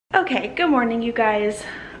Okay, good morning you guys.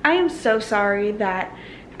 I am so sorry that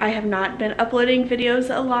I have not been uploading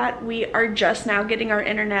videos a lot. We are just now getting our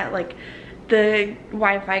internet, like the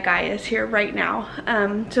Wi-Fi guy is here right now.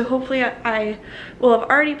 So hopefully I will have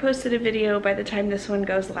already posted a video by the time this one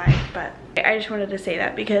goes live, but I just wanted to say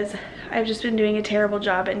that because I've just been doing a terrible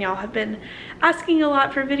job and y'all have been asking a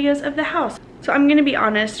lot for videos of the house. So I'm gonna be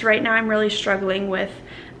honest, right now I'm really struggling with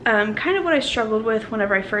kind of what I struggled with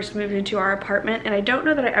whenever I first moved into our apartment, and I don't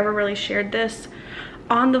know that I ever really shared this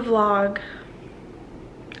on the vlog.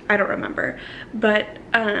 I don't remember, but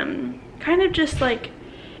kind of just like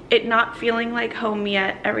it not feeling like home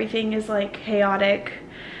yet. Everything is like chaotic.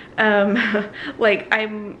 Like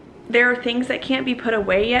there are things that can't be put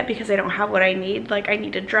away yet because I don't have what I need. Like I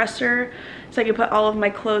need a dresser so I can put all of my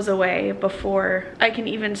clothes away before I can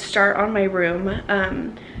even start on my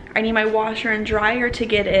room. I need my washer and dryer to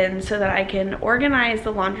get in so that I can organize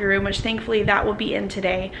the laundry room, which thankfully that will be in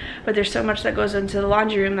today. But there's so much that goes into the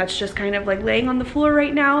laundry room that's just kind of like laying on the floor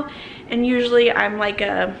right now. And usually I'm like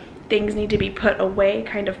a things need to be put away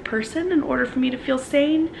kind of person in order for me to feel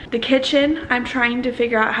sane. The kitchen, I'm trying to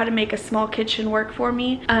figure out how to make a small kitchen work for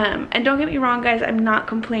me. And don't get me wrong guys, I'm not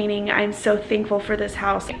complaining. I'm so thankful for this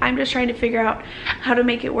house. I'm just trying to figure out how to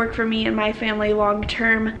make it work for me and my family long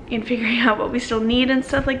term, and figuring out what we still need and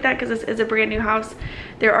stuff like that, because this is a brand new house.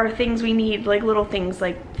 There are things we need, like little things,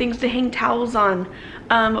 like things to hang towels on,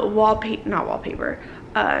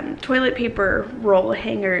 toilet paper roll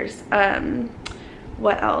hangers,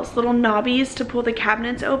 what else? Little knobbies to pull the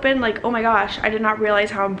cabinets open. Like, oh my gosh, I did not realize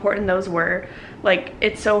how important those were. Like,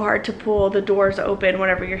 it's so hard to pull the doors open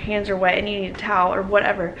whenever your hands are wet and you need a towel or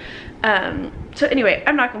whatever. So anyway,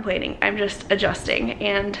 I'm not complaining. I'm just adjusting,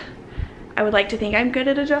 and I would like to think I'm good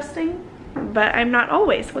at adjusting, but I'm not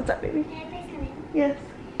always. What's up, baby? Yes.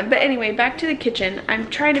 But anyway, back to the kitchen. I'm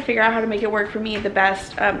trying to figure out how to make it work for me the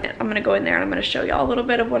best. I'm gonna go in there and I'm gonna show y'all a little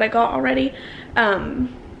bit of what I got already.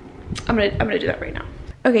 I'm gonna do that right now.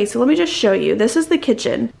 Okay, so let me just show you. This is the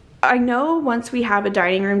kitchen. I know once we have a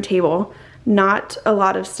dining room table, not a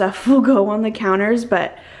lot of stuff will go on the counters,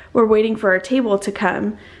 but we're waiting for our table to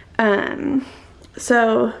come.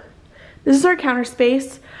 So this is our counter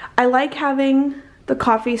space. I like having the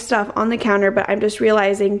coffee stuff on the counter, but I'm just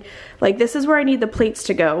realizing like this is where I need the plates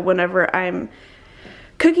to go whenever I'm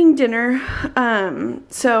cooking dinner.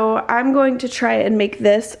 So I'm going to try and make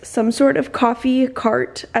this some sort of coffee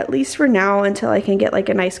cart, at least for now, until I can get like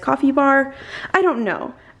a nice coffee bar. I don't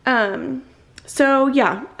know. So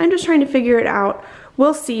yeah, I'm just trying to figure it out.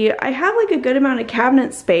 We'll see. I have like a good amount of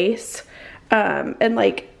cabinet space, and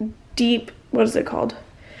like deep, what is it called?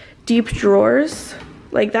 Deep drawers.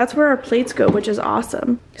 Like that's where our plates go, which is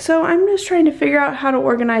awesome. So I'm just trying to figure out how to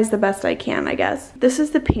organize the best I can, I guess. This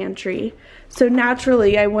is the pantry. So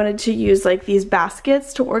naturally I wanted to use like these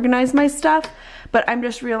baskets to organize my stuff, but I'm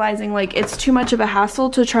just realizing like it's too much of a hassle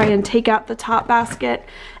to try and take out the top basket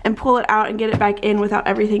and pull it out and get it back in without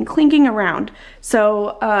everything clinking around.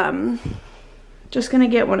 So just gonna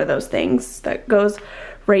get one of those things that goes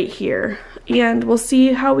right here, and we'll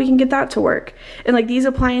see how we can get that to work. And like these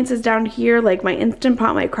appliances down here, like my Instant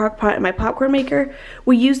Pot, my crock pot, and my popcorn maker,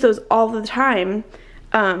 we use those all the time.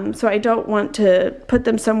 So I don't want to put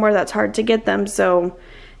them somewhere that's hard to get them, so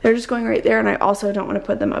they're just going right there. And I also don't want to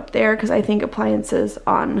put them up there because I think appliances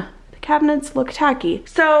on the cabinets look tacky.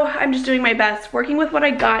 So I'm just doing my best, working with what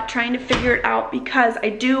I got, trying to figure it out, because I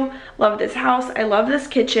do love this house. I love this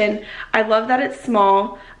kitchen. I love that it's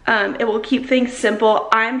small. It will keep things simple.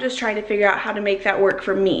 I'm just trying to figure out how to make that work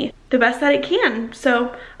for me the best that it can.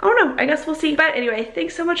 So I don't know, I guess we'll see. But anyway,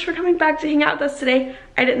 thanks so much for coming back to hang out with us today.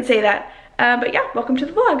 I didn't say that. But yeah, welcome to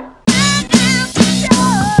the vlog.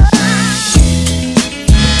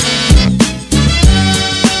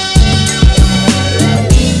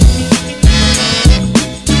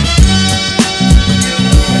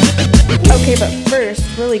 Okay, but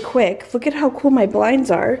first, really quick, look at how cool my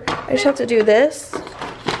blinds are. I just have to do this,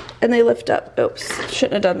 and they lift up. Oops,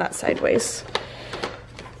 shouldn't have done that sideways.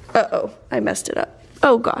 Uh-oh, I messed it up.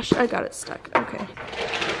 Oh gosh, I got it stuck, okay.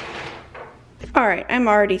 All right, I'm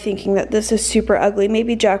already thinking that this is super ugly.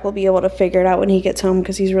 Maybe Jack will be able to figure it out when he gets home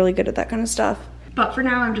because he's really good at that kind of stuff. But for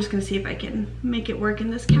now, I'm just gonna see if I can make it work in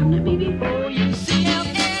this cabinet, maybe.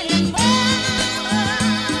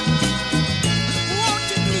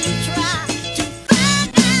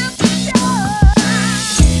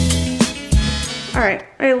 All right,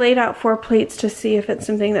 I laid out 4 plates to see if it's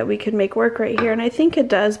something that we could make work right here, and I think it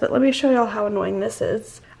does, but let me show y'all how annoying this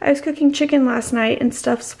is. I was cooking chicken last night and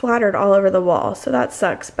stuff splattered all over the wall, so that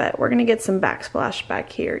sucks, but we're gonna get some backsplash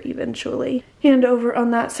back here eventually. And over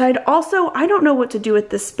on that side. Also, I don't know what to do with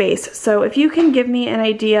this space, so if you can give me an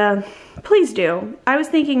idea, please do. I was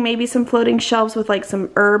thinking maybe some floating shelves with like some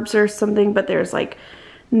herbs or something, but there's like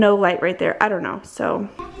no light right there. I don't know, so.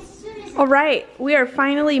 All right, we are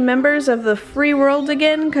finally members of the free world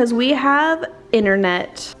again because we have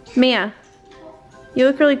internet. Mia, you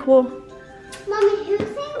look really cool. Mommy, who's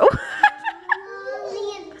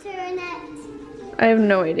saying the internet? I have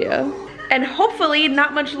no idea. And hopefully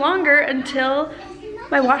not much longer until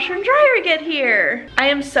my washer and dryer get here. I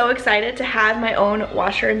am so excited to have my own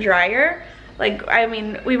washer and dryer. Like, I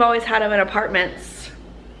mean, we've always had them in apartments.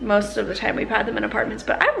 Most of the time we've had them in apartments,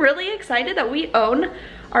 but I'm really excited that we own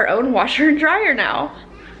our own washer and dryer now.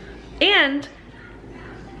 And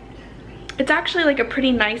it's actually like a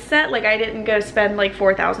pretty nice set. Like, I didn't go spend like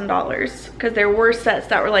 $4,000 because there were sets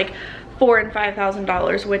that were like $4,000 and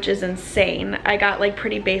 $5,000, which is insane. I got like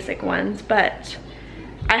pretty basic ones, but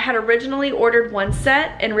I had originally ordered one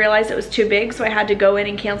set and realized it was too big, so I had to go in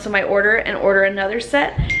and cancel my order and order another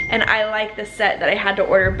set. And I like the set that I had to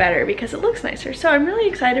order better because it looks nicer. So I'm really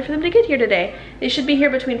excited for them to get here today. They should be here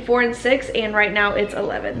between 4 and 6, and right now it's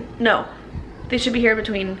 11. No, they should be here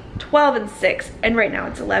between 12 and 6, and right now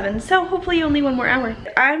it's 11. So hopefully only 1 more hour.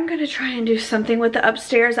 I'm gonna try and do something with the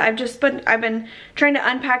upstairs. I've been trying to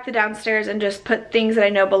unpack the downstairs and just put things that I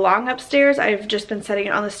know belong upstairs. I've just been setting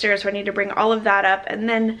it on the stairs, so I need to bring all of that up and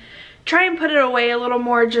then try and put it away a little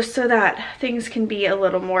more just so that things can be a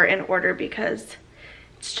little more in order because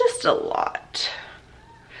it's just a lot.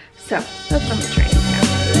 So that's what I'm gonna try and do.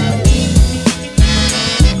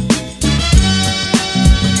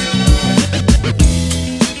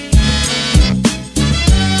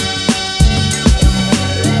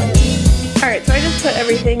 Alright, so I just put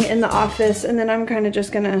everything in the office and then I'm kind of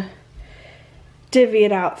just gonna divvy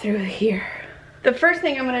it out through here. The first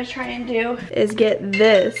thing I'm gonna try and do is get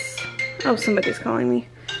this, oh, somebody's calling me,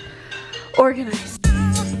 organized.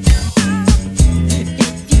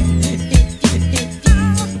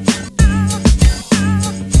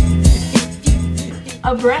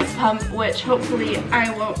 A breast pump, which hopefully I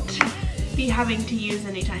won't be having to use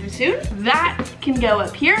anytime soon. That can go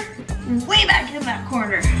up here, way back in that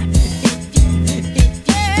corner.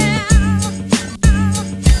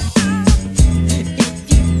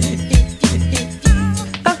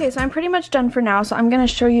 Okay, so I'm pretty much done for now, so I'm gonna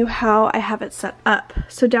show you how I have it set up.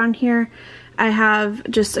 So down here, I have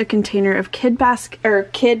just a container of kid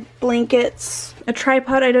blankets, a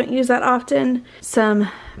tripod, I don't use that often, some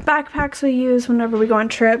backpacks we use whenever we go on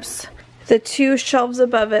trips. The 2 shelves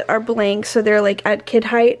above it are blank, so they're like at kid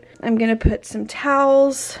height. I'm gonna put some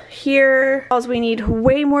towels here. We need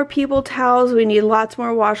way more people towels. We need lots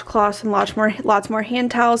more washcloths and lots more hand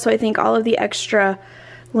towels. So I think all of the extra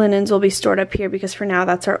linens will be stored up here because for now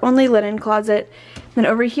that's our only linen closet. Then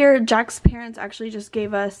over here, Jack's parents actually just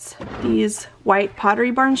gave us these white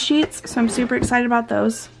Pottery Barn sheets, so I'm super excited about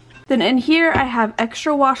those. Then in here I have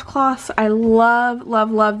extra washcloths. I love, love,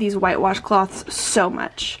 love these white washcloths so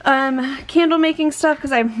much. Candle making stuff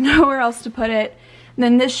because I have nowhere else to put it. And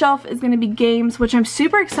then this shelf is going to be games, which I'm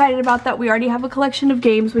super excited about that we already have a collection of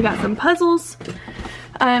games. We got some puzzles,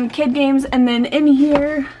 kid games, and then in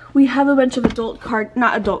here we have a bunch of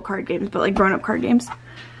not adult card games, but like grown-up card games.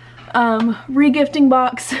 Re-gifting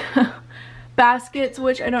box, baskets,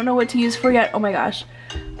 which I don't know what to use for yet. Oh my gosh,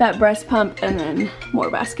 that breast pump, and then more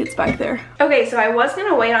baskets back there. Okay, so I was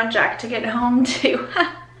gonna wait on Jack to get home too.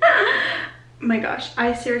 Oh my gosh,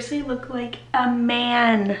 I seriously look like a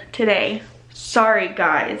man today. Sorry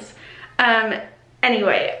guys.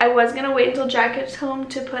 Anyway, I was gonna wait until Jack gets home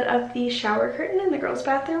to put up the shower curtain in the girls'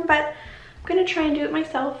 bathroom, but I'm gonna try and do it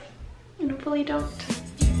myself and hopefully don't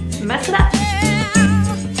mess it up.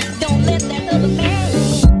 Don't let that little man.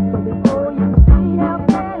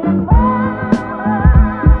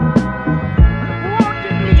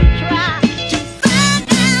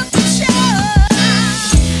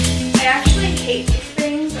 I actually hate these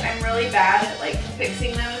things. I'm really bad at like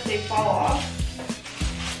fixing them if they fall off.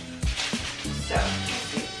 So, let's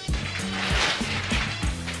see.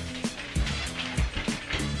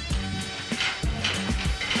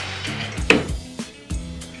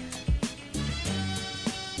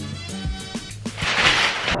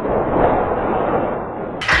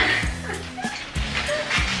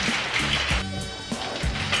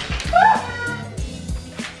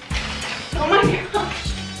 Oh my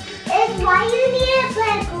gosh. It's why you need to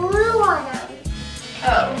put glue on them.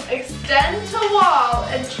 Oh, extend to wall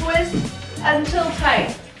and twist until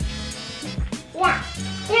tight. Yeah,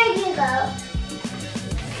 there you go.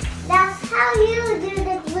 That's how you do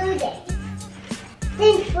the glue thing.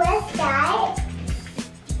 Then twist that.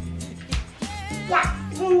 Yeah,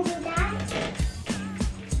 then do that.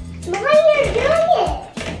 Why you're doing it?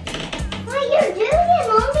 Why you're doing it,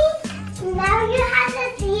 Mommy? Now you have to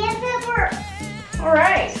see if it works. All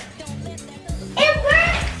right. It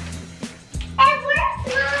works! It works,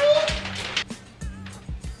 Mommy!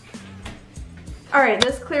 All right,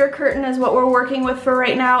 this clear curtain is what we're working with for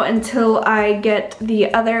right now until I get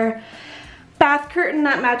the other bath curtain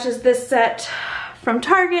that matches this set from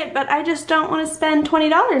Target, but I just don't want to spend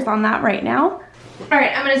 $20 on that right now. All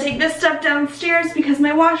right, I'm gonna take this stuff downstairs because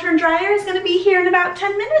my washer and dryer is gonna be here in about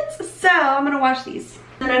 10 minutes, so I'm gonna wash these.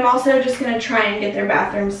 And I'm also just gonna try and get their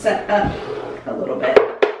bathroom set up a little bit.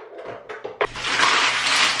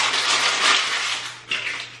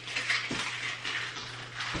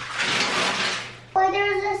 Oh,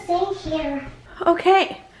 there's a sink here.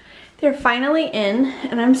 Okay, they're finally in,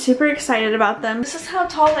 and I'm super excited about them. This is how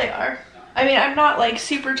tall they are. I mean, I'm not like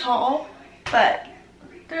super tall, but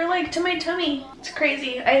they're like to my tummy. It's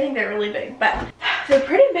crazy. I think they're really big, but they're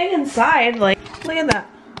pretty big inside. Like, look at that.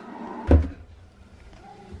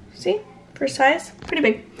 See, for size, pretty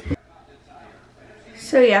big.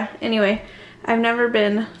 So yeah, anyway, I've never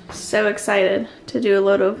been so excited to do a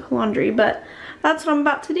load of laundry, but that's what I'm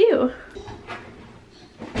about to do.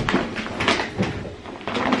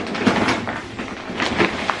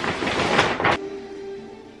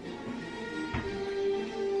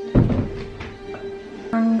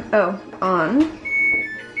 On.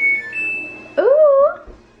 Ooh.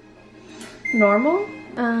 Normal.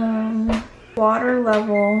 Water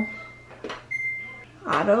level.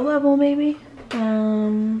 Auto level maybe.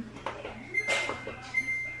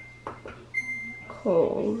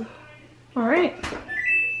 Cold. All right.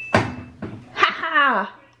 Haha.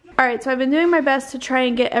 All right, so I've been doing my best to try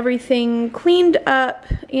and get everything cleaned up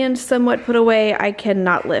and somewhat put away. I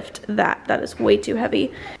cannot lift that. That is way too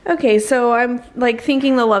heavy. Okay, so I'm like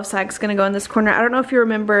thinking the love sack's gonna go in this corner. I don't know if you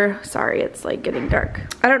remember, sorry, it's like getting dark.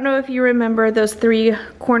 I don't know if you remember those 3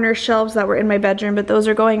 corner shelves that were in my bedroom, but those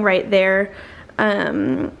are going right there.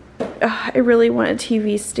 I really want a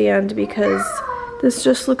TV stand because this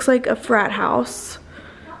just looks like a frat house.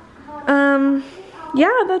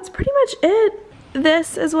 Yeah, that's pretty much it.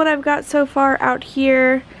 This is what I've got so far out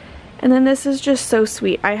here, and then this is just so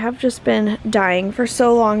sweet. I have just been dying for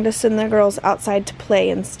so long to send the girls outside to play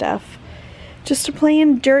and stuff, just to play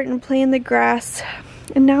in dirt and play in the grass,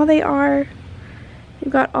 and now they are.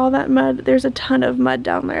 You've got all that mud. There's a ton of mud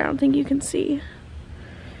down there. I don't think you can see,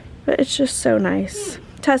 but it's just so nice.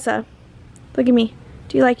 Tessa, look at me.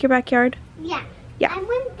 Do you like your backyard? Yeah. Yeah. I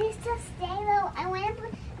want this to stay though. I want to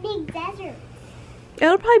put big desert.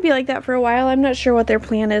 It'll probably be like that for a while. I'm not sure what their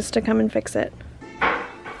plan is to come and fix it.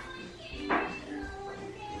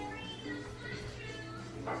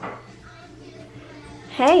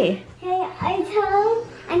 Hey. Hey, I'm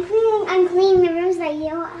cleaning the rooms that you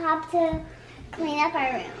don't have to clean up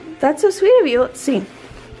our room. That's so sweet of you. Let's see.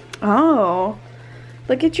 Oh,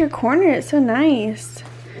 look at your corner. It's so nice.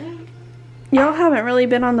 Yeah. Y'all haven't really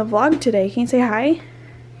been on the vlog today. Can you say hi?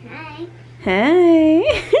 Hi. Hey.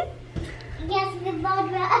 Yes, the vlog.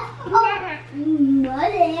 Oh,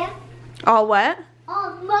 muddy. All what?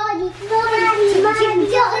 Oh, muddy.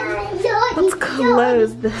 Let's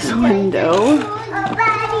close this window.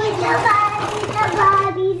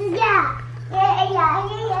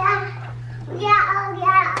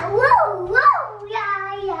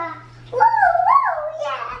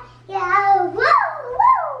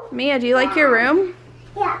 Mia, do you like your room?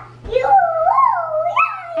 Yeah.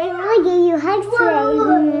 I want to give you hugs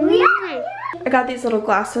today. I got these little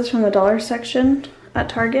glasses from the dollar section at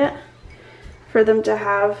Target for them to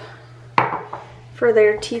have for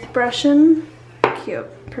their teeth brushing. Cute.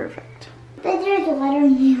 Perfect. But there's water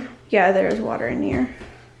in here. Yeah, there's water in here.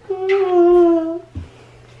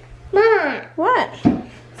 Mom, What?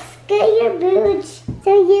 get your boots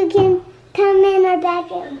so you can come in our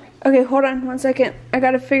bedroom. Okay, hold on 1 second. I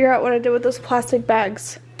gotta figure out what I did with those plastic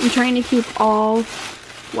bags. I'm trying to keep all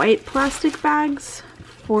white plastic bags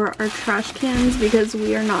for our trash cans because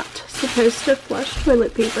we are not supposed to flush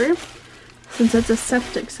toilet paper since it's a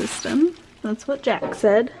septic system. That's what Jack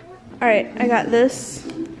said. Alright, I got this,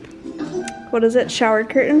 what is it, shower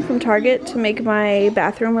curtain from Target to make my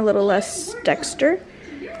bathroom a little less Dexter.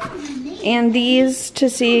 And these to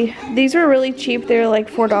see, these were really cheap, they were like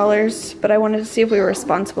 $4, but I wanted to see if we were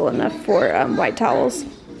responsible enough for white towels.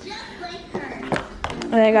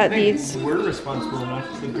 And I got these. We're responsible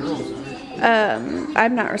enough, the girls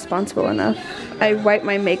I'm not responsible enough. I wipe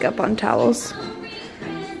my makeup on towels.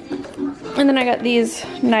 And then I got these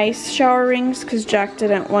nice shower rings because Jack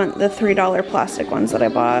didn't want the $3 plastic ones that I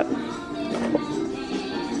bought.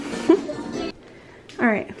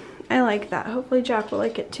 Alright, I like that. Hopefully Jack will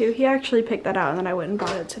like it too. He actually picked that out and then I went and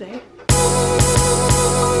bought it today.